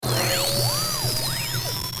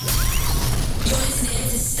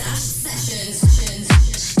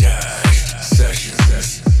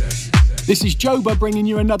This is Joba bringing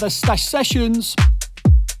you another Stash Sessions.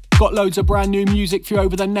 Got loads of brand new music for you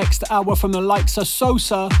over the next hour from the likes of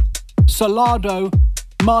Sosa, Solado,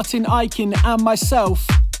 Martin Aikin and myself.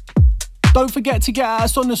 Don't forget to get at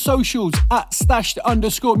us on the socials at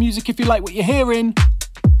stashed_music if you like what you're hearing.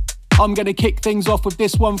 I'm going to kick things off with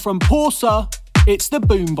this one from Porsa. It's the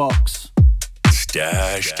Boombox.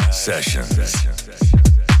 Stashed Sessions.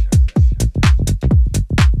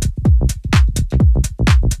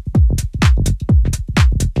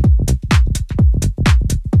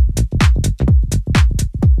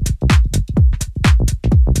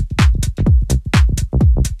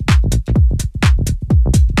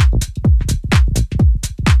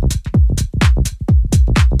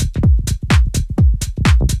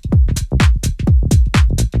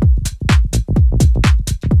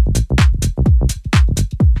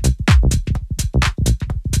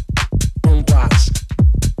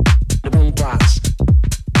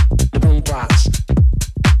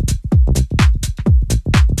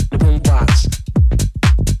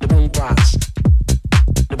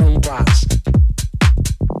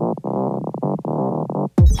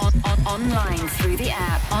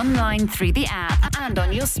 Through the app and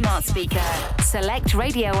on your smart speaker.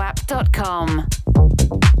 Selectradioapp.com.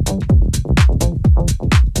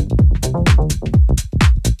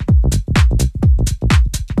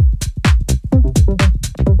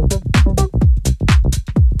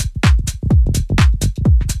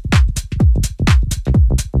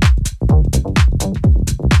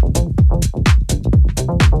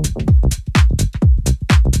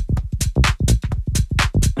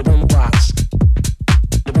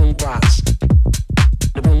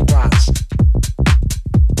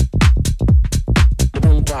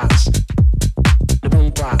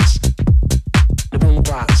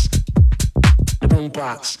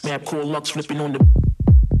 Mad cool Lux flipping on the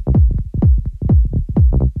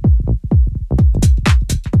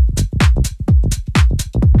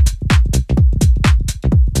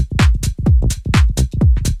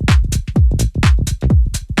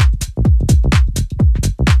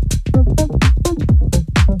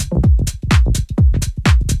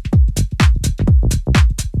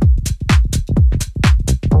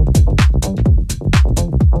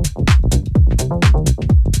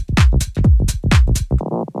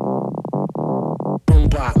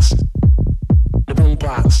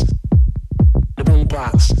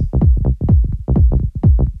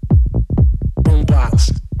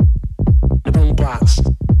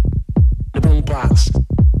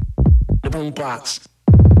boombox.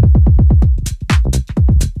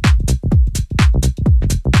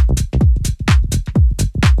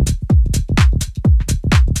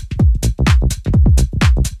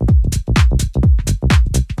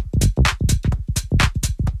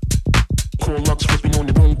 Cool Lux flipping on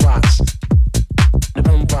the boombox. The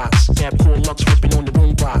boombox. Tab Cool Lux flipping on the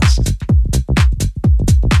boombox.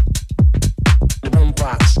 The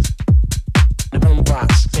boombox. The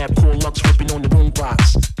boombox. Tab Cool Lux flipping on the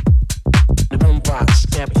boombox. The boombox.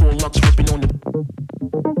 Tab Cool Lux flipping on the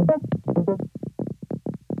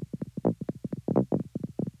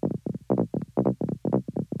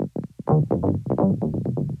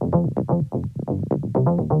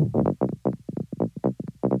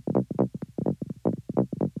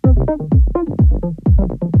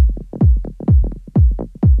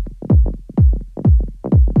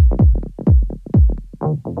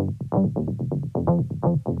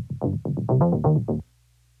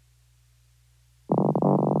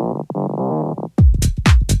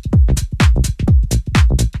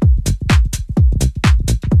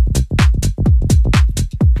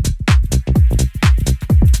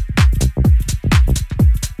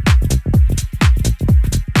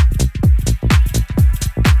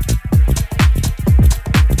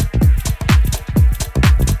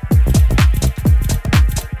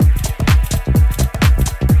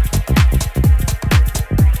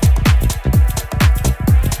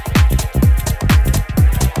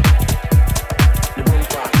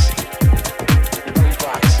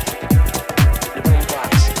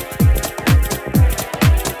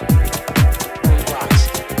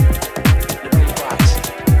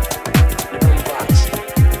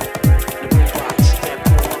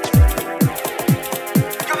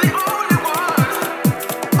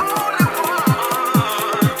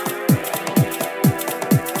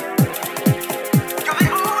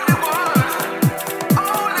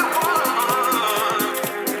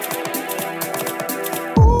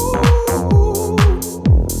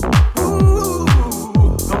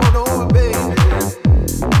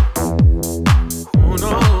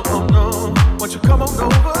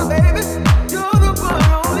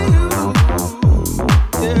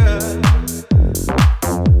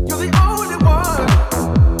You're the only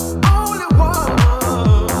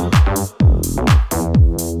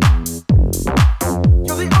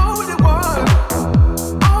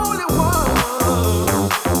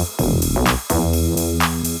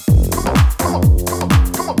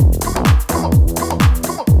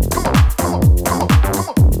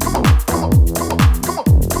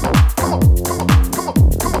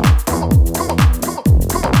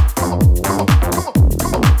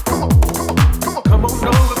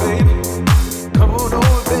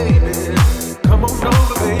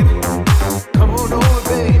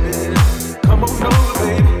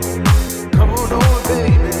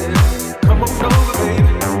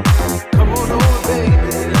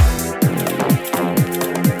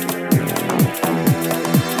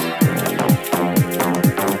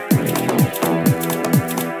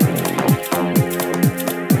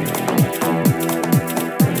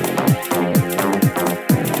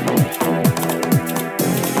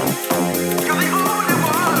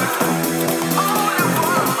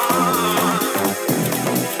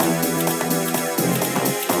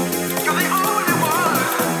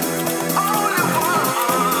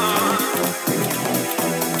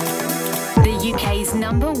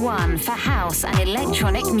number one for house and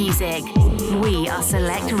electronic music. We are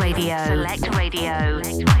Select Radio. Select Radio.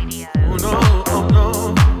 Select Radio. Oh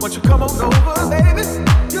no, won't you come on over, baby?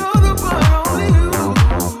 You're the one, only you.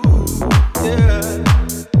 Yeah.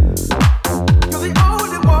 You're the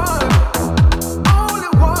only one, only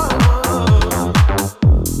one.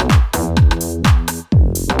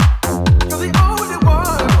 You're the only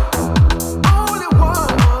one, only one.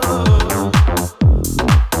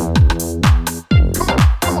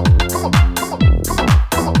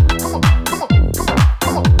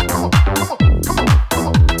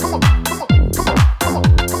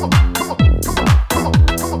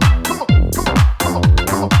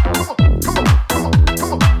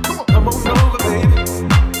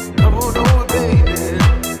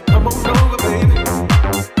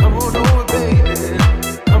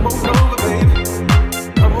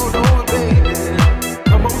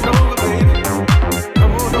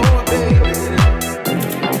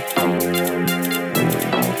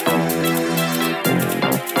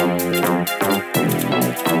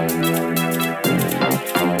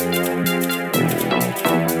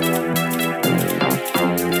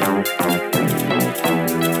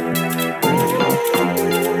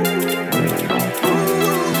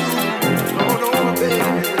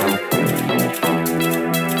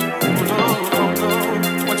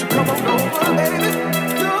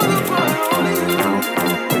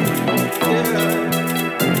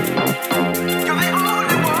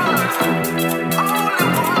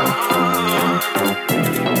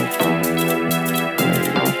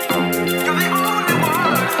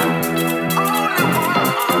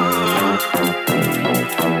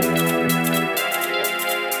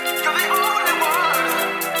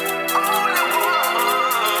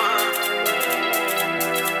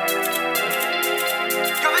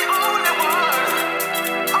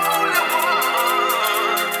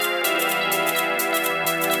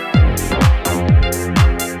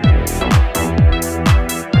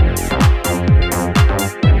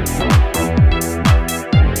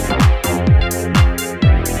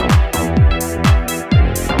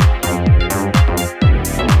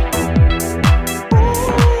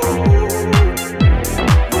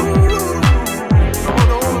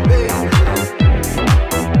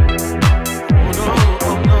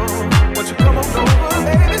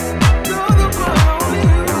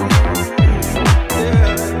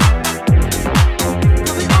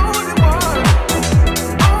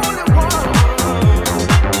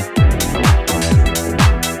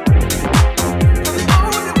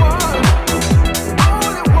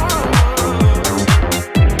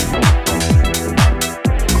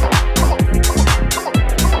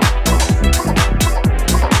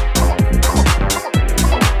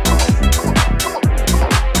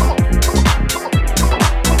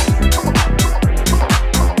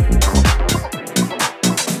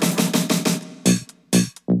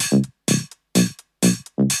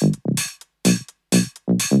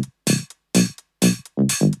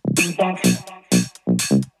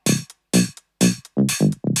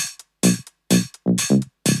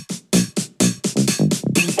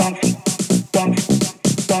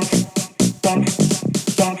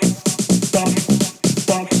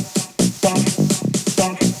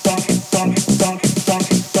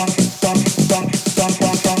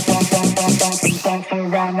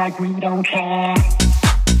 Like we don't care.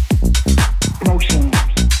 Motion.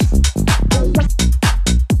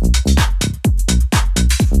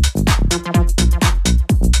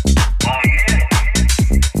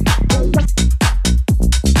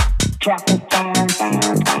 Drop it down, down,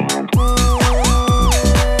 down.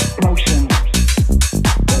 Motion.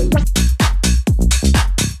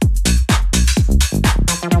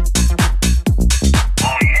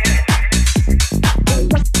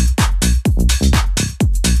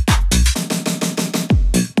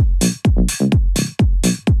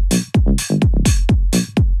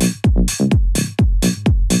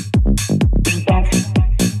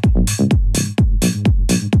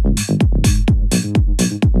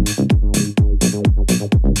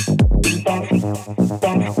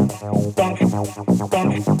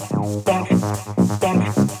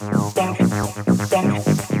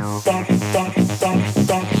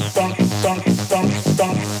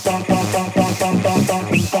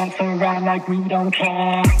 Like we don't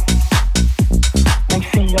care. They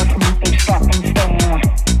see us move, they stop and stare.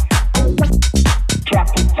 Drop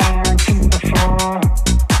it down to the floor.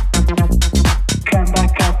 Come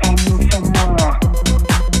back up and move some more.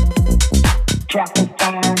 Drop it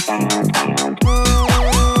down, down, down.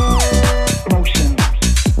 Motion.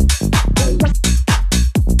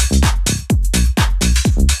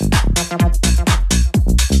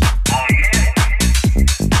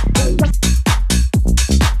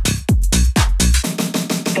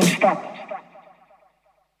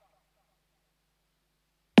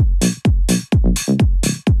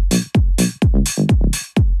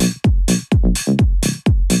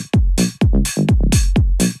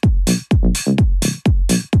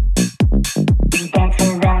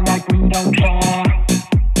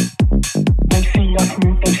 us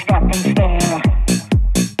move, they stop and stare.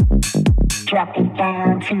 Drop it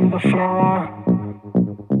down to the floor.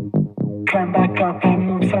 Come back up and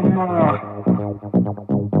move some more.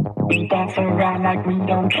 We dance around like we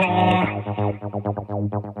don't care.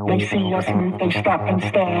 They see us move, they stop and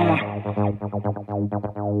stare.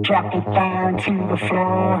 Drop it down to the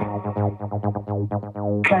floor.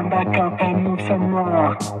 Come back up and move some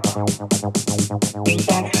more. We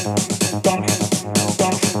dance, dance, dance,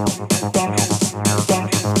 dance, dance,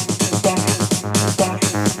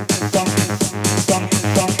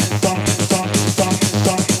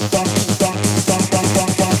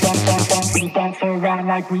 dance around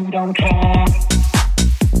like we don't care.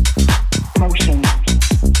 Motion.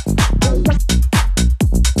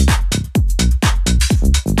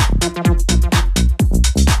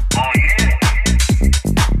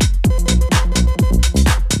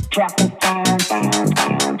 Drop it down, down,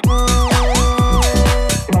 down.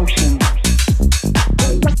 Motion.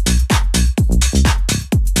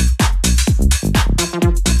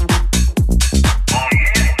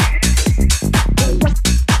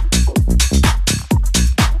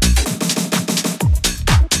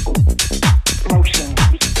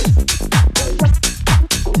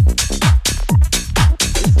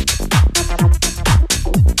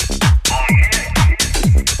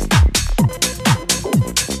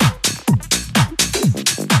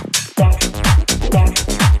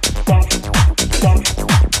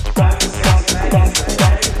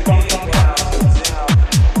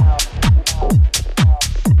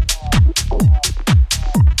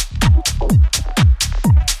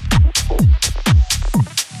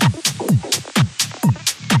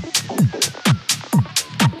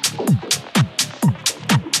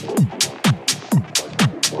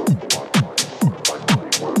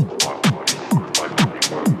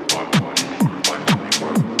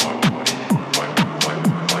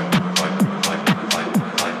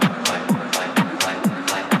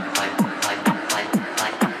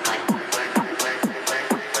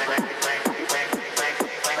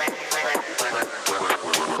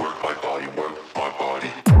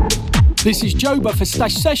 This is Joba for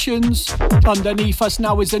Stash Sessions. Underneath us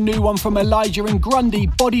now is a new one from Elijah and Grundy,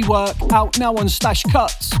 Bodywork, out now on Stash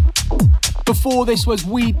Cuts. Before this was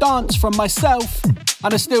We Dance from myself,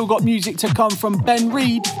 and I still got music to come from Ben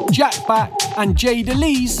Reed, Jack Back and Jay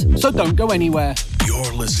DeLees, so don't go anywhere.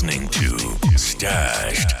 You're listening to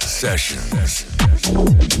Stashed Sessions.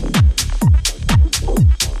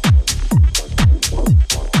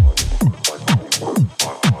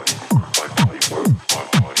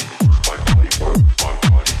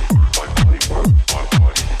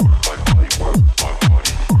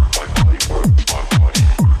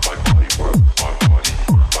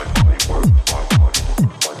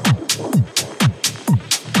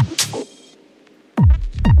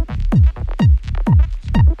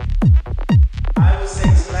 I would say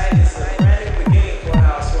tonight is a brand new beginning for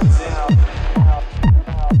House Music.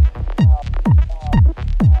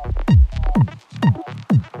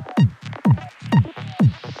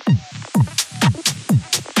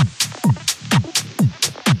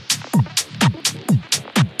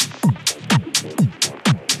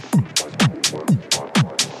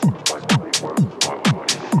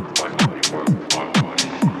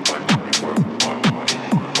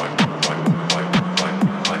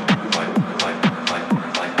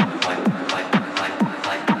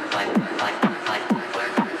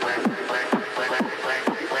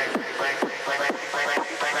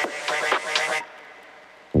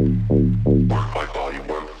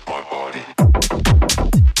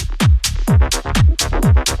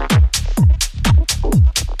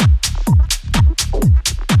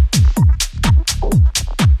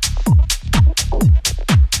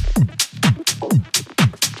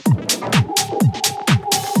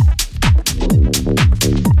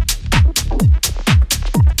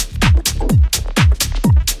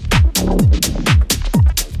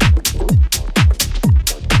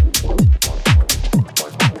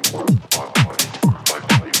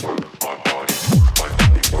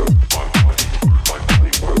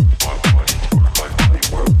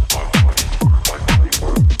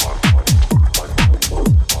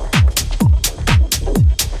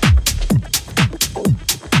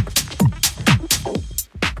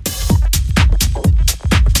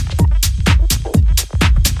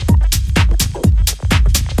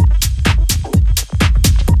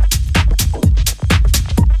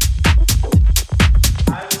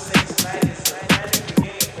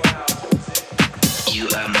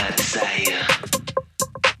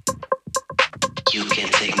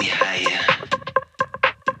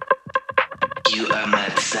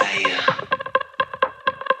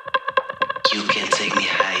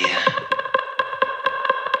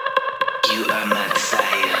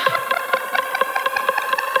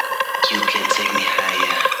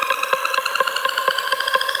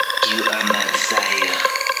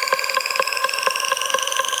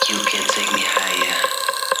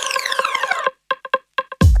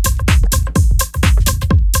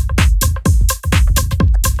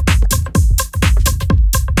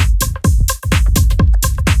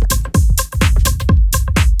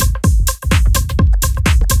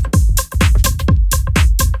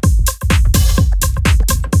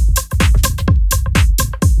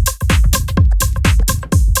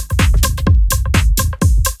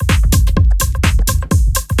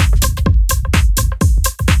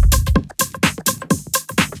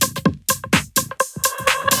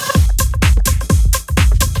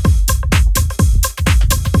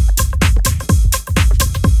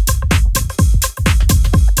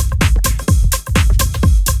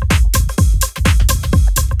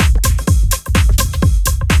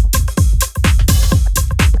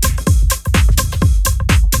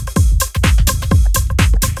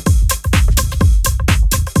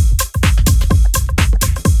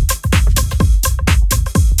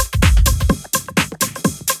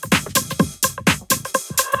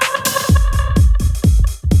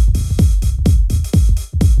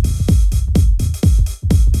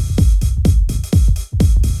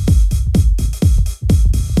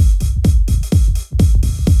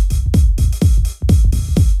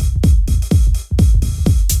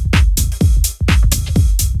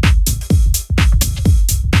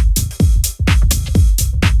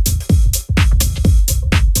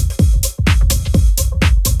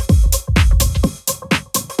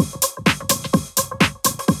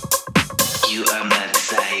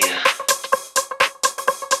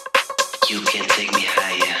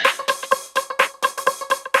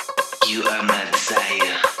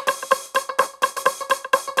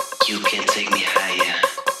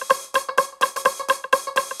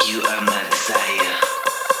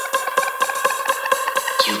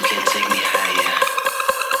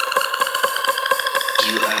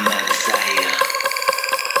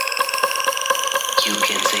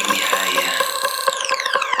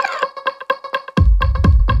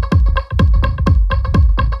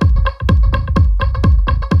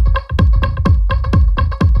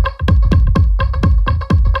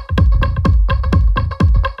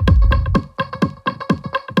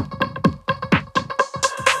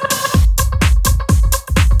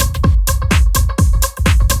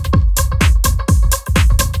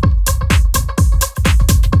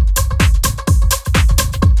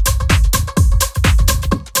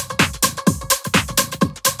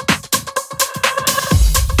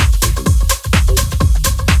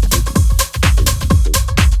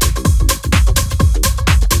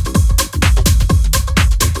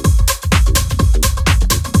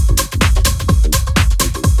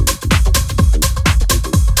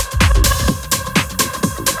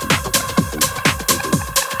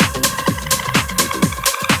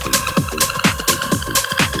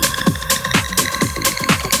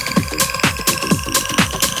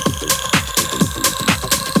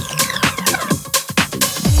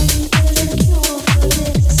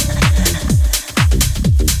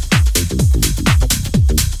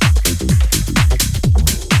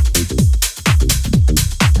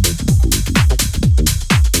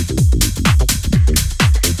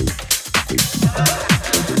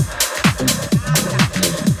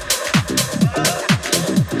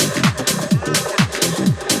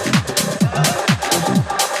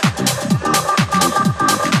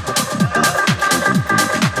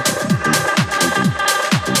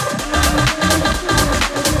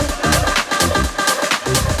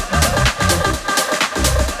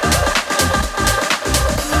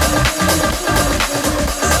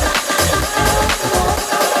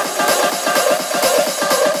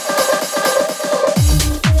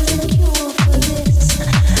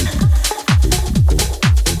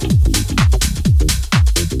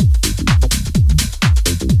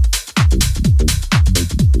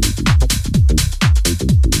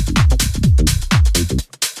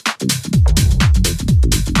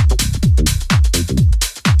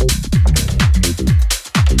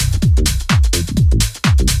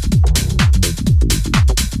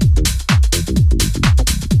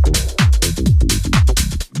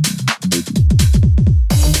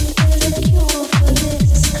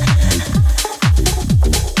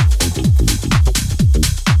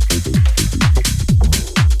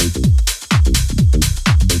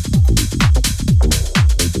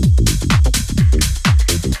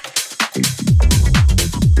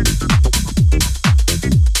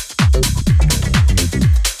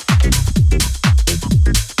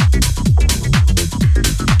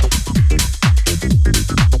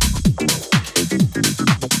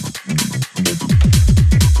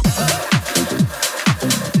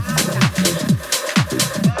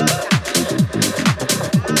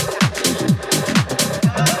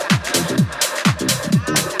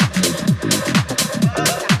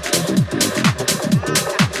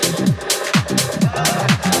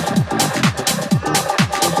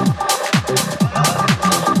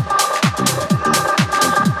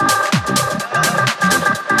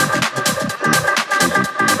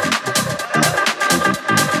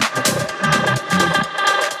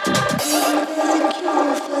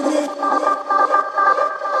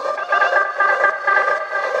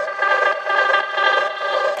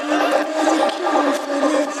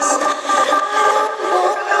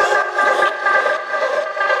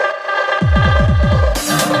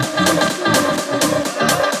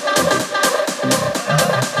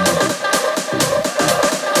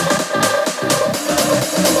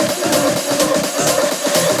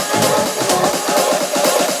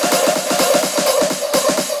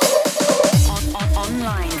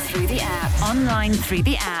 through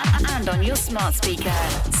the app and on your smart speaker.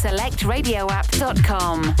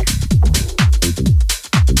 SelectRadioApp.com.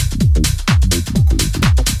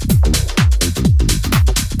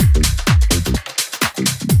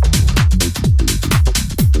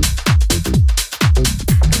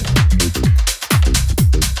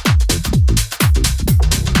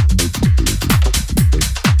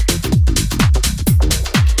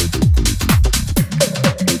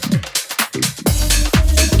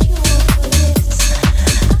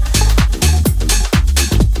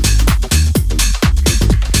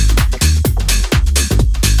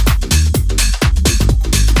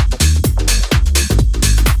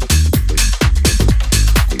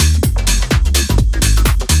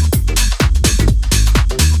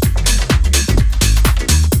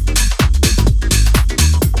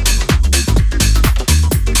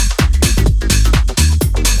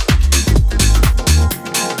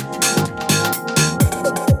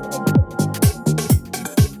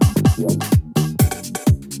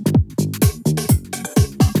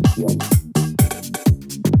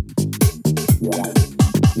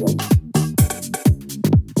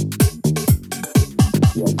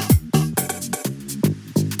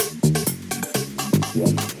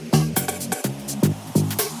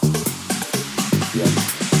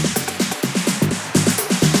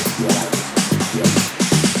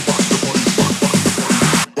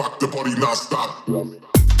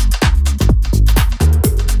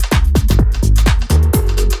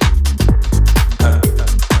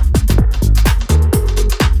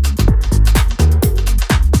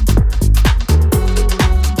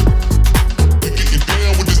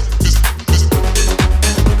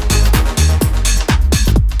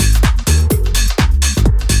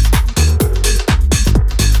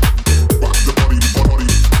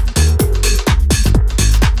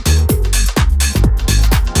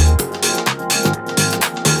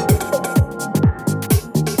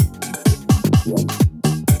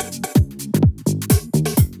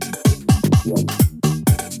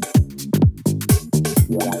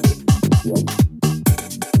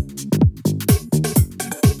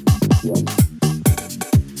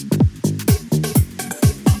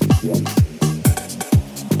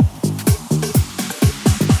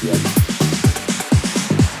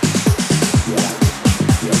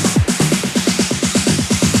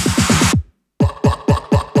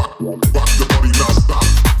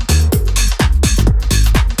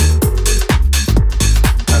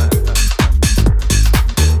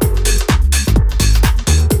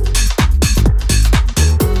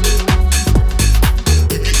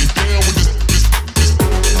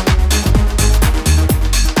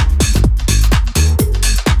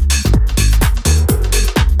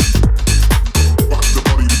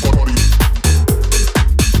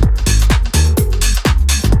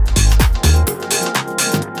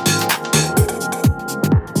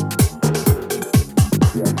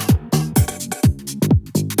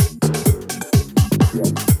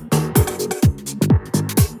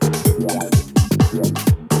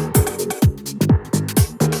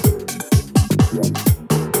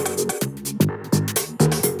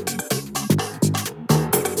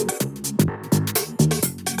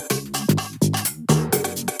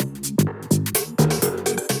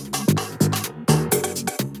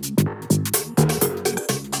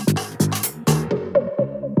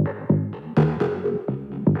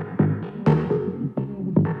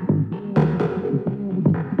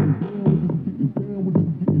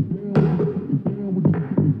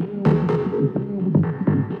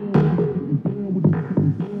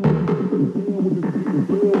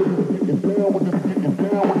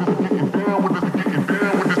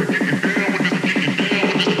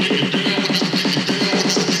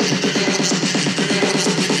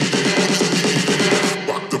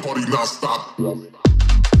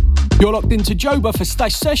 You're locked into Joba for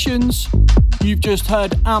Stash Sessions. You've just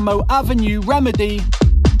heard Ammo Avenue, Remedy,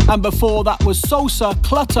 and before that was Sosa,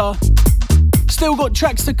 Clutter. Still got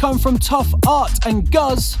tracks to come from Tough Art and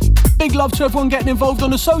Guz. Big love to everyone getting involved on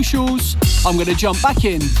the socials. I'm gonna jump back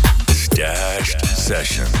in. Stashed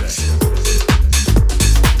Sessions.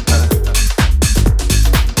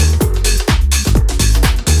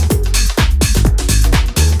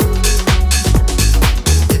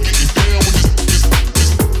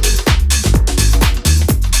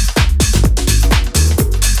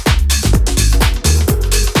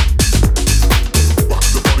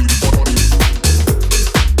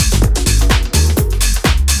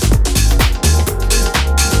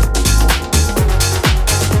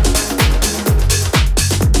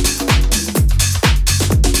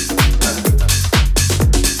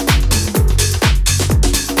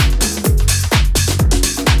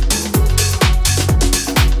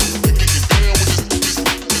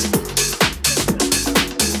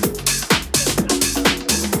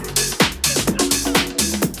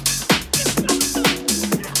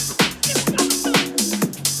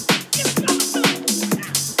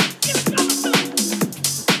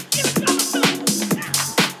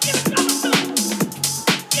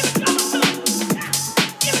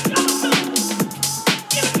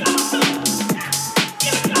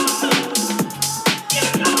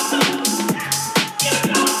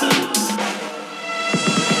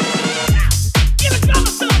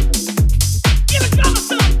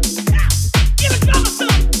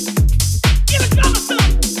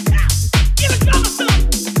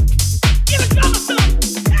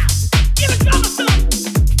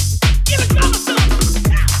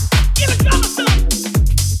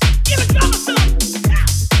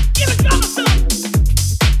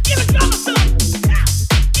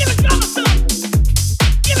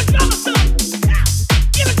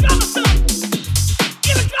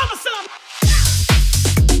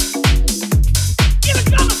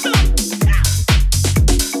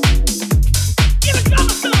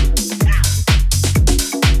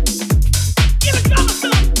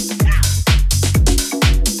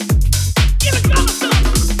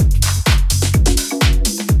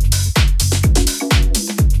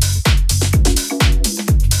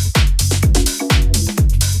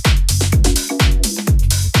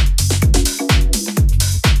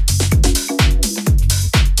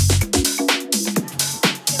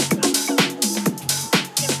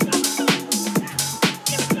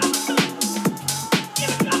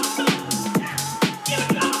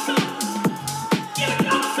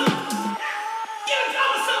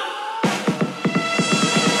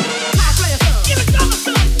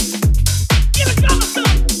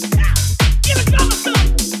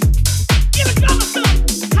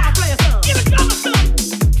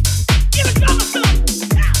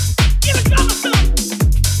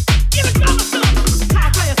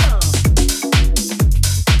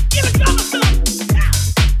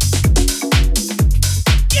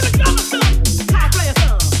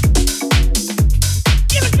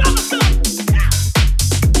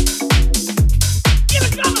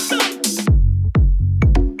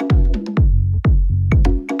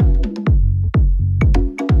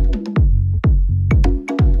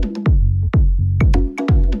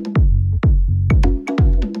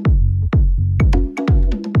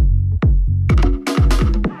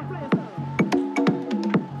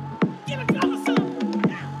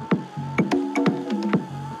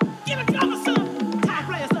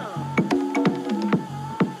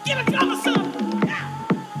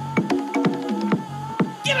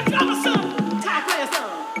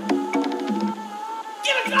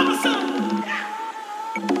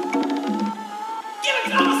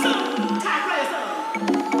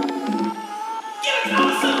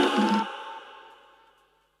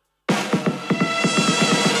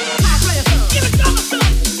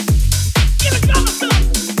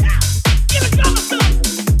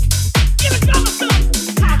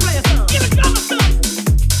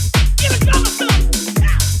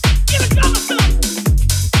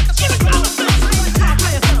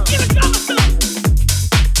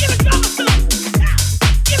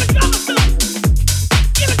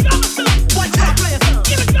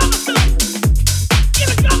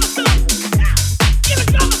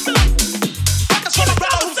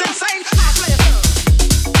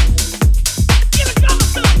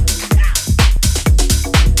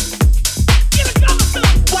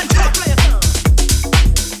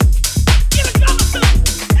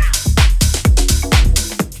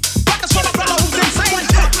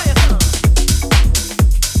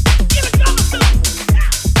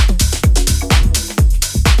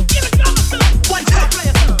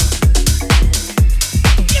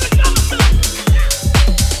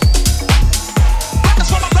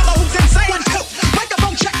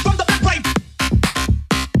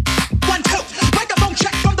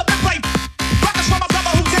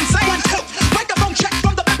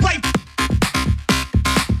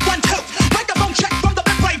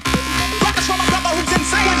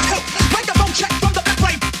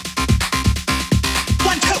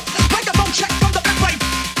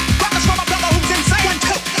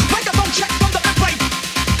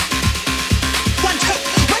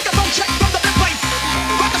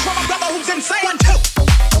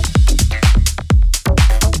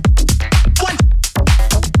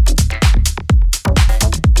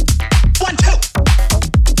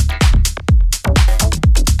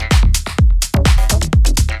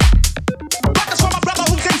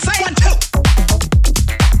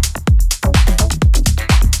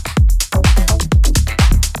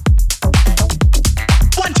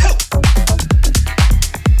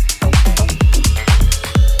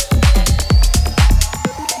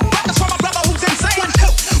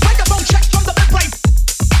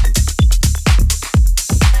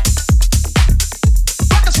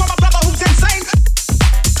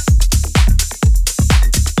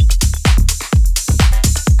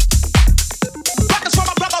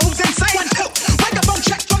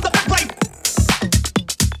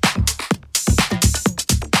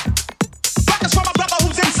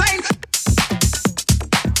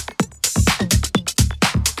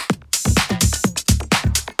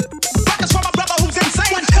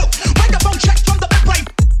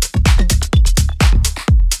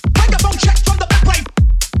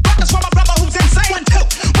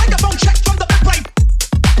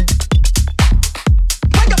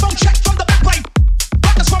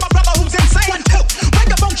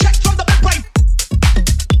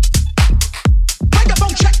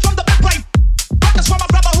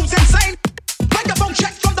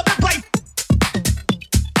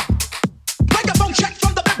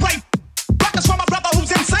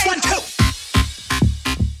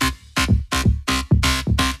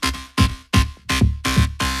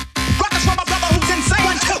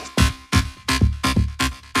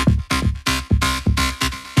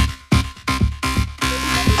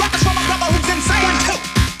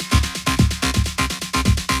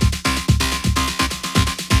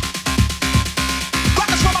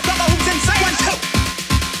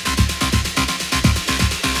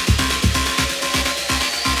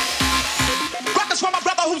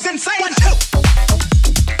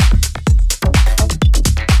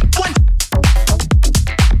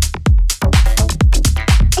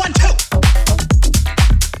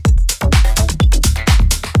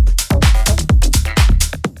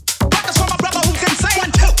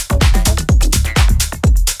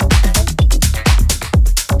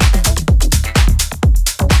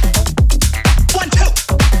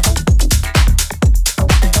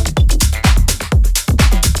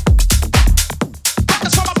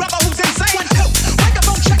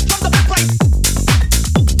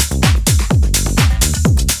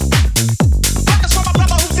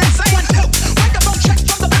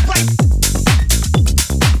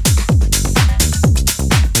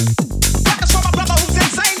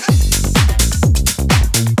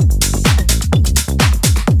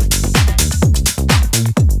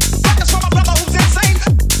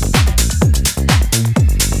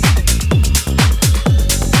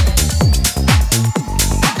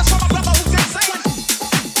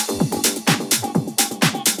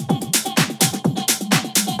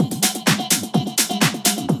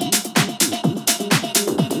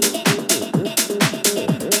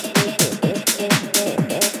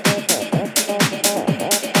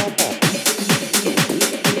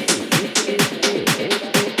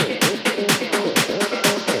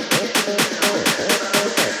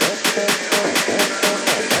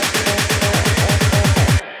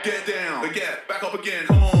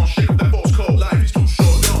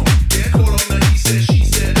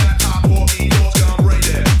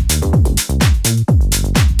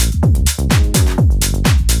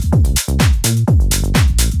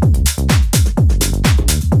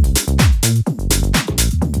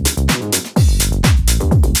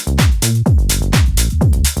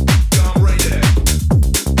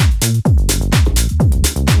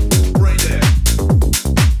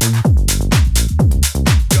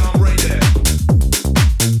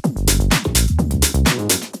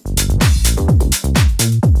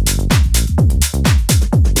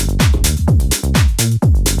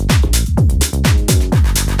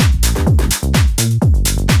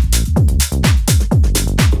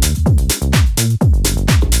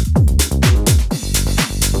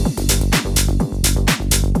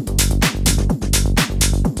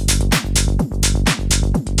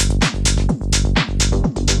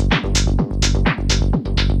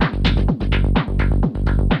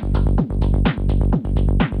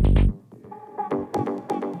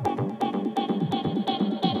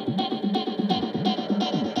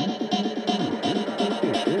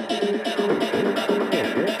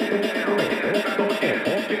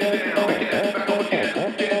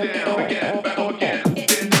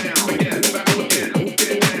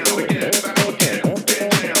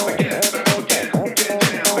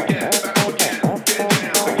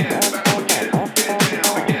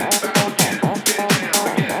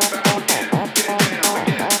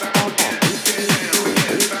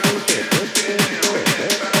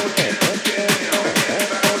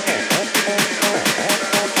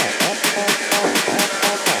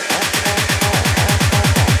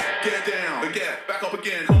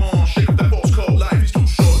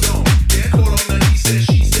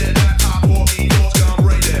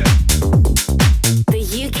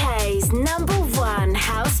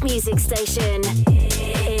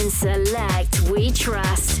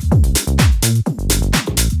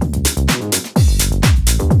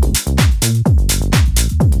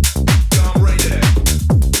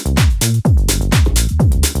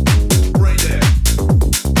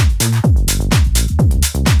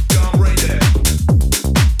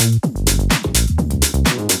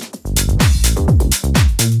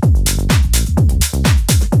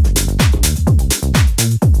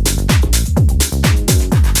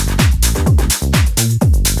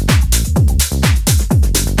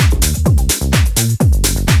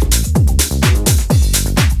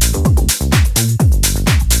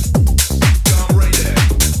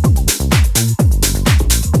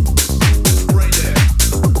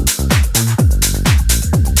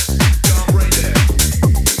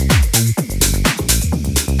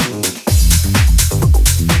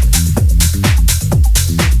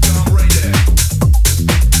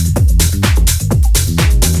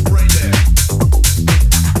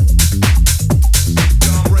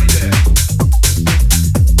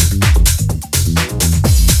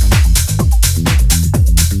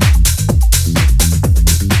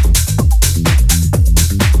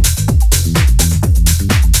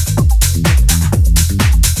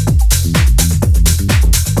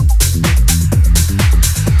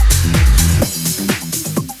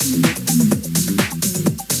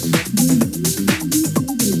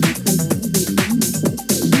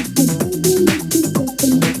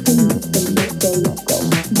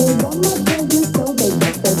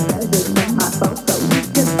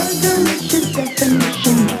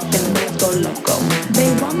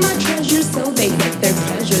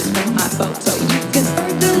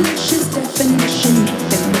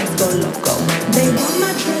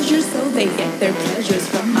 get their pleasures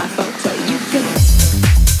from my photo. You can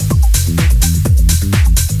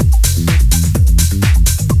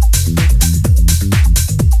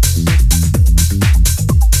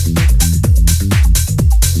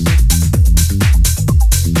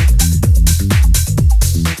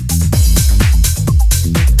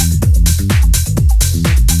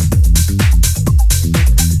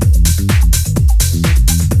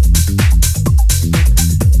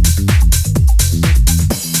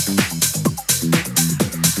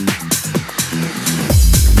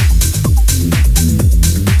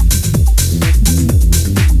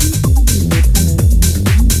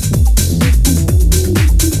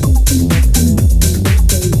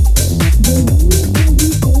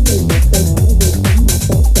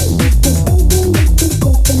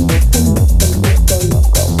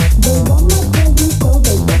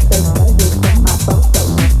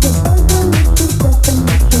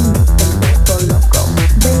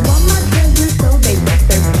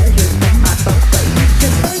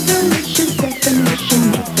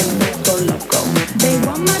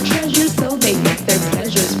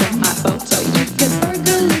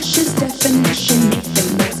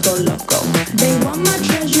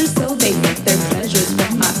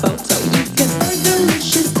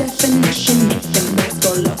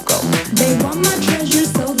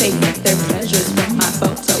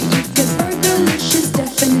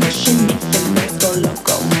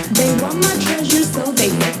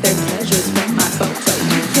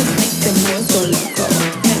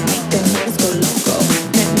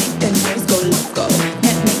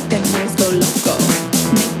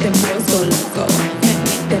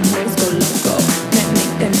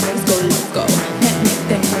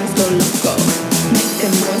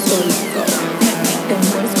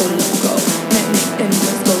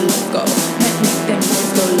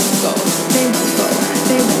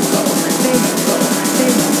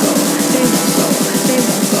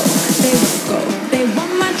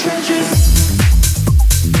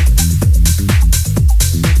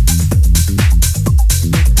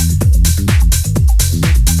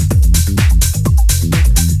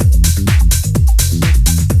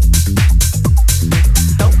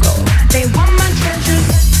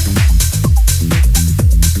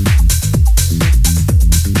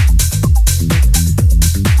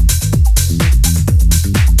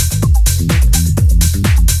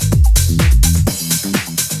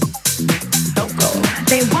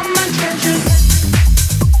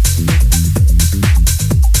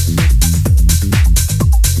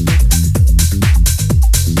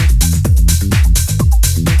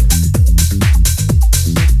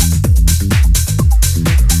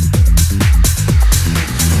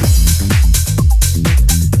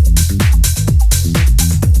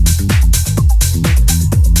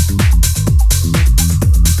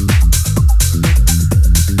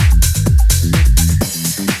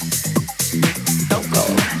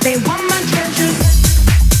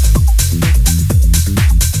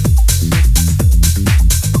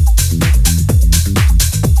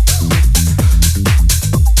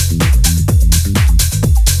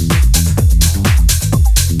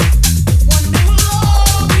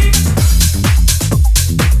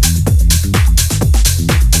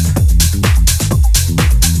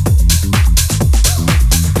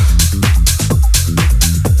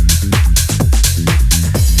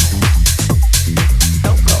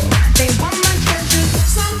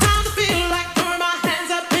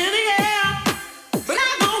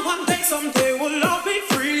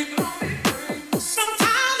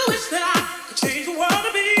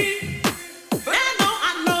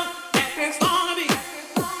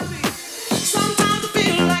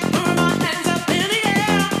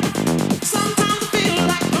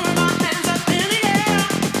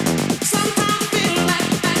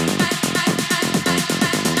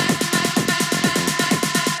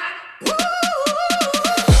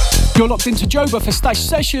You're locked into Joba for Stash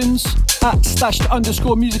Sessions at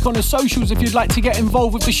stashed_music on the socials if you'd like to get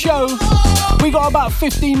involved with the show. We got about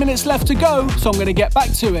 15 minutes left to go, so I'm going to get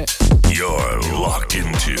back to it. You're locked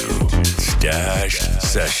into Stash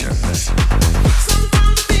Sessions.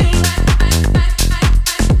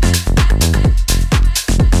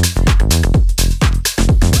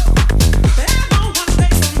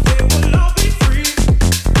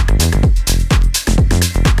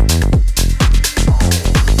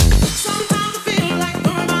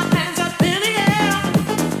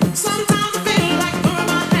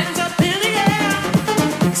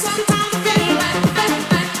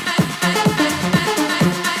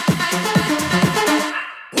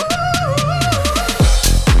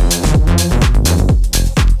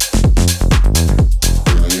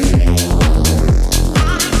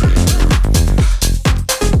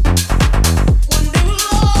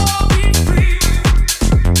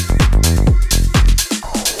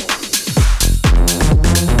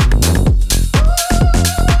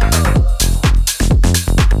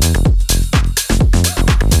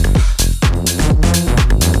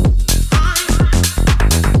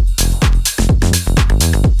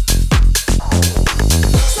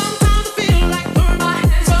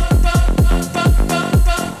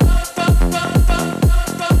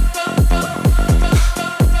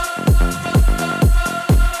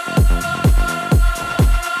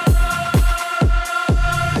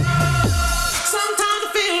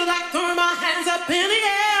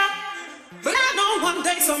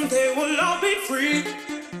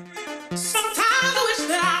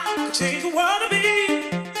 change the world to be.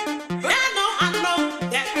 I know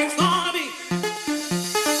that it's gonna be.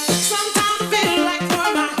 Sometimes I feel like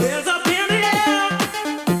throwing my hands up in the air,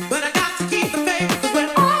 but I got to keep the faith 'cause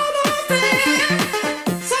we're almost there.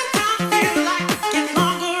 Sometimes I feel like getting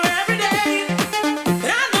longer every day, but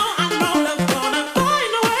I know love's gonna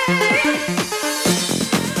find a way.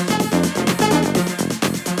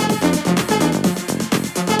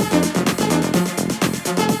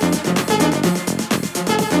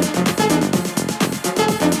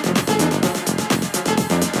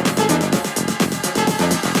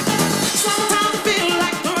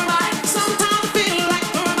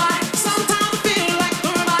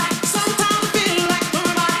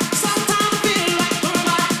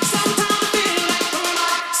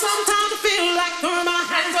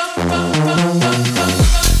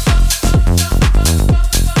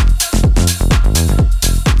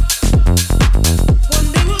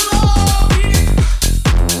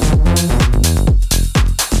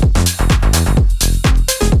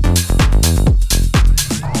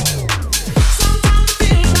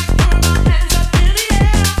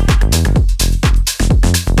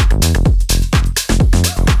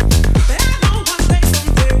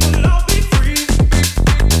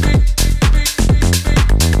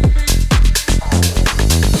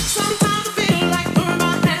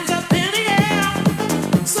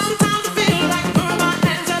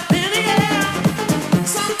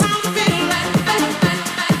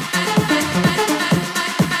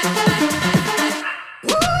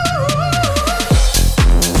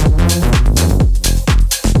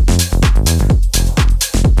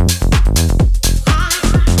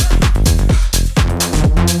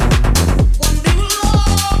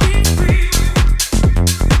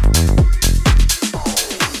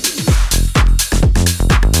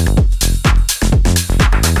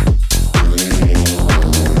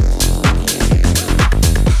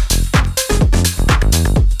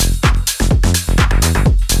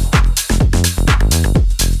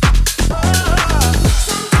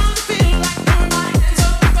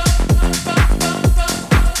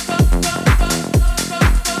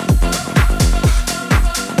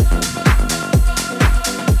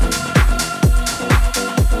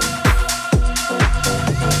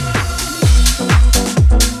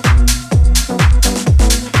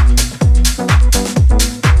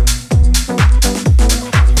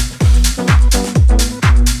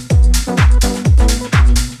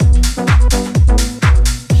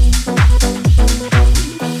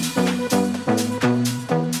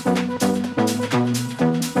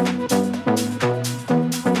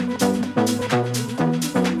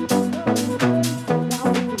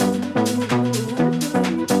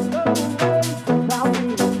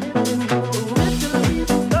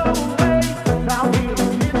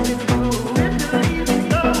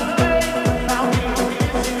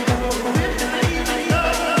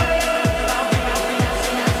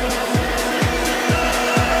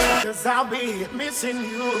 I'll be missing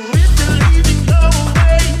you. If you're leaving, go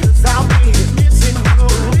away, 'cause I'll be missing you.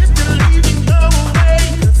 If you're leaving, go away,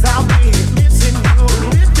 'cause I'll be missing you.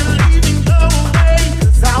 If you're leaving, go away,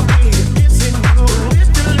 'cause I'll be missing you. If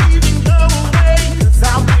you're leaving, go away, 'cause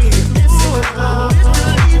I'll be missing you. If you're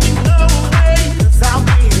leaving, go away, 'cause I'll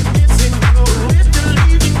be missing you. If you're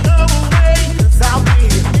leaving, go away, 'cause I'll be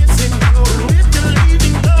missing you. If you're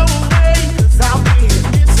leaving, go away, 'cause I'll be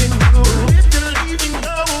missing you. If you're leaving,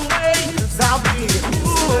 go away, 'cause I'll be missing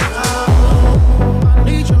you. I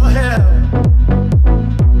need your help.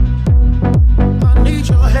 I need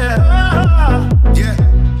your help. Yeah.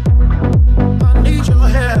 I need your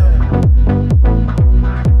help.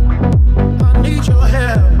 I need your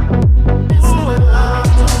help. I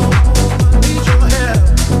need your help.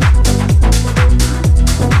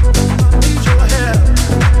 I need your help.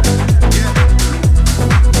 Yeah.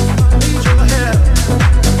 I need your help.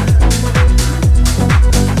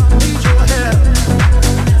 I need your help. I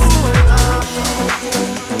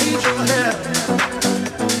need your help.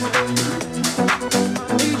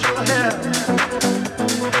 I need your help.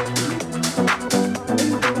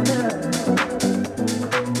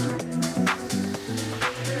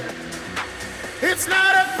 It's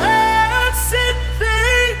not a fancy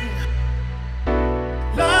thing.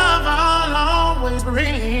 Love I'll always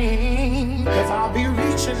bring. 'Cause I'll be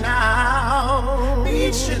reaching out.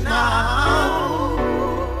 Reaching out.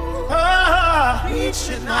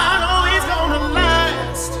 Reaching out. I know it's gonna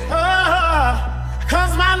last.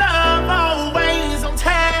 'Cause my love always on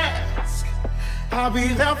task. I'll be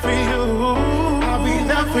there for you. I'll be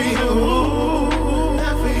there for you.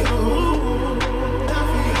 There for you. There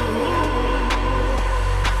for you.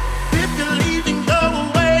 If you're leaving, go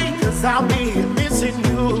away, 'cause I'll be missing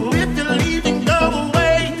you. If you're leaving, go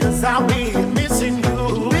away, 'cause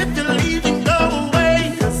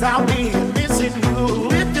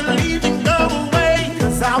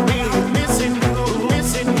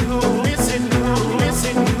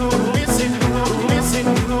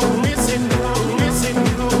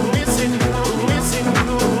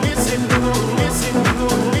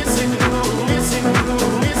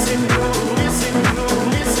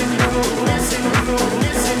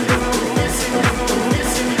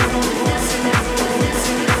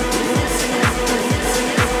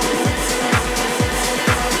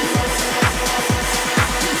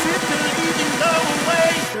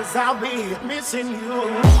be missing you.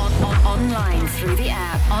 Online through the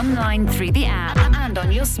app, and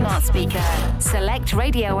on your smart speaker.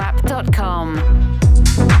 SelectRadioApp.com.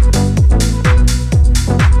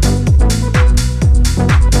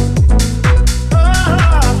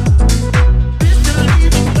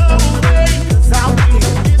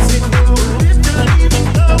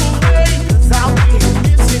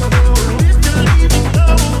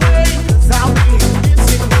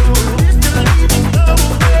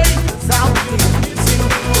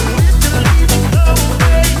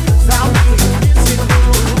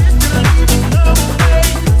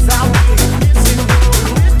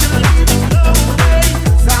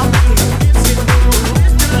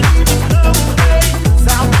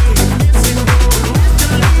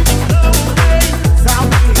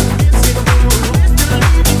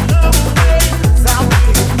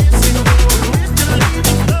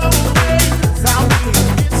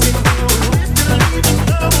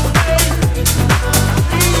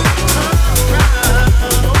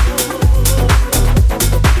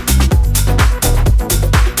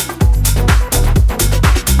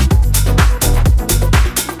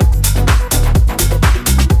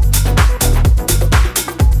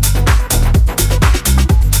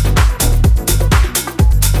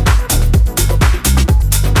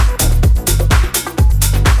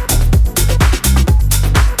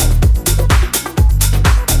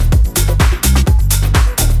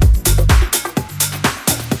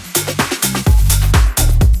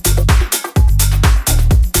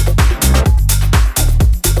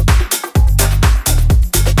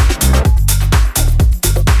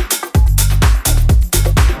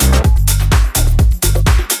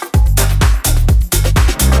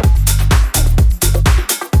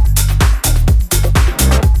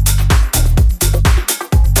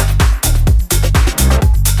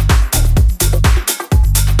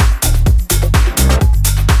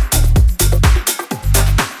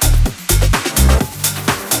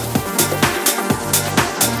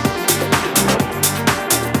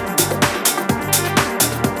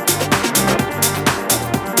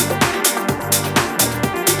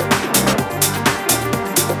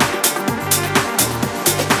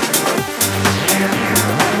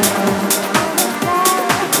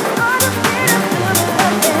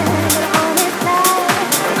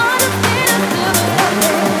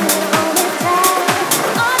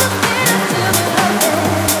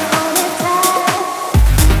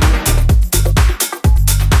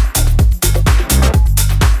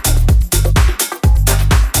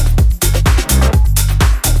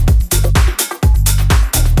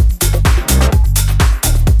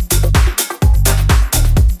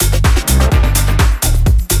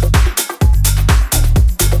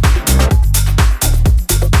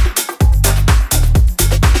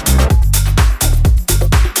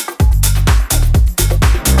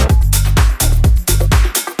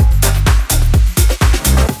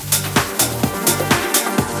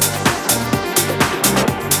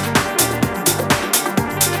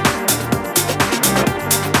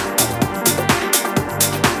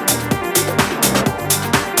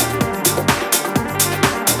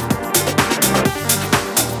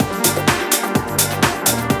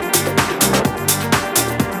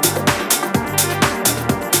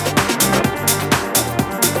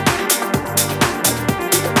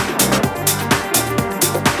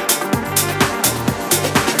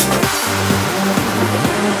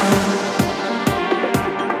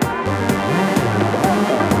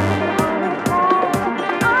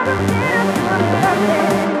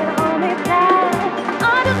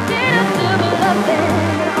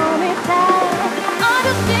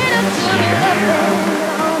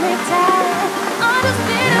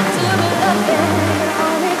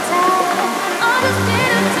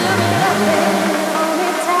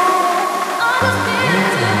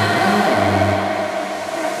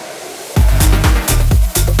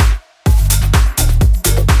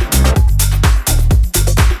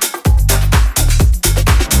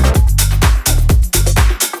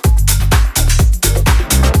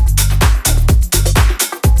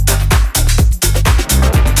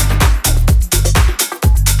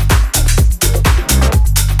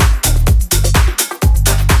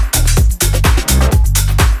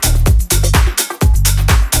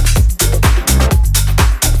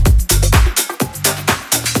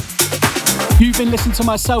 You've been listening to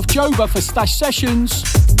myself, Joba, for Stash Sessions.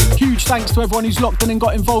 Huge thanks to everyone who's locked in and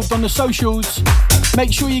got involved on the socials.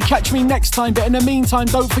 Make sure you catch me next time, but in the meantime,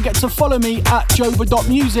 don't forget to follow me at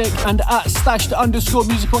joba.music and at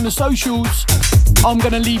stashed_music on the socials. I'm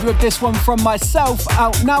going to leave you with this one from myself,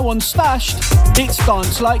 out now on Stashed. It's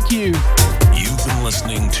Dance Like You. You've been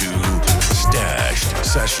listening to Stashed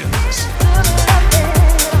Sessions.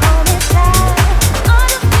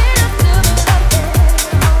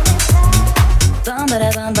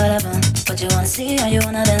 bum bada bum. What you wanna see or you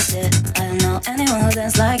wanna dance it? I don't know anyone who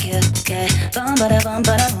dance like you. Yeah, bum bada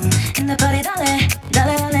boom. In the party, dale,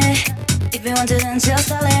 dale, dale. If you want to dance, just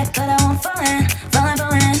dale. But I won't falling,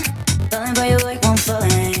 falling for you like one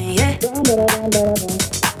falling. Yeah. Bum bada bum.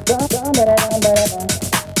 Bum bada bum. Bum bada bum.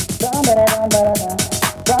 Bum bada bum.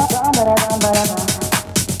 Bum bada bum.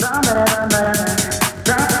 Bum bada bum. Bum bada bum.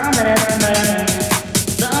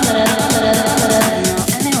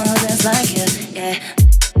 Like you, yeah.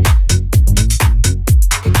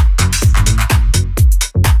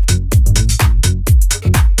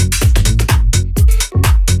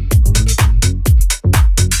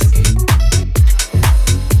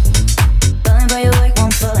 Falling by you like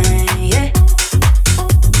one falling, yeah.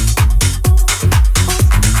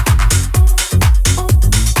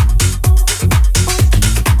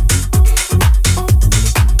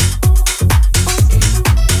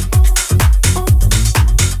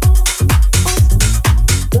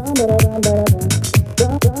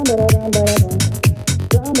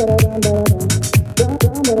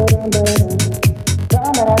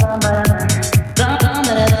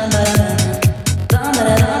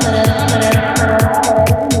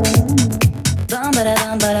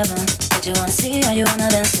 What you wanna see or you wanna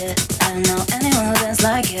dance it? I don't know anyone who dance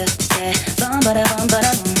like you. Yeah, bum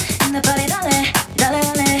bada boom. In the party, dale, dale,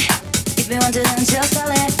 dale. If you want to dance, just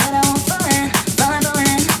dale. But I won't falling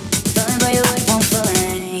by you like one falling,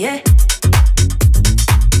 yeah.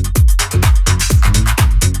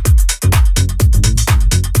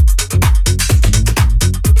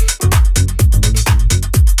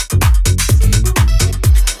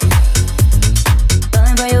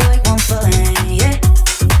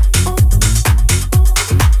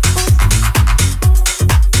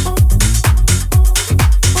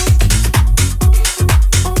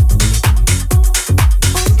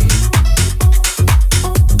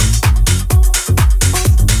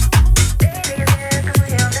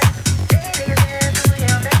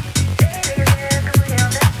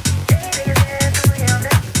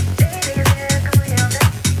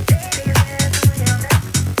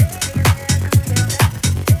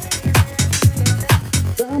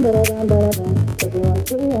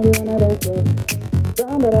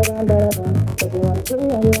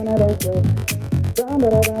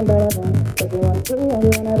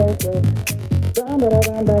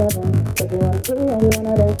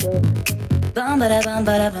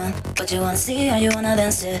 What you wanna see or you wanna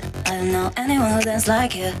dance it? I don't know anyone who dance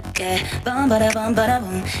like you. Yeah, bum bada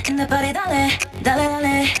boom. In the party, dale, dale,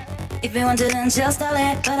 dale. If you want to dance, just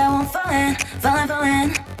dale. But I won't falling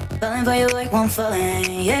for you like one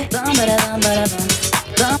falling. Yeah, bum bada boom.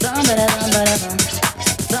 Bum bada boom.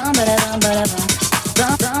 Bum bada boom. Bum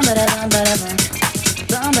bada boom.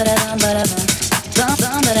 Bum bada boom.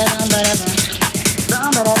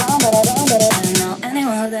 Bum bada boom. I don't know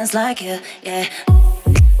anyone who dance like you. Yeah.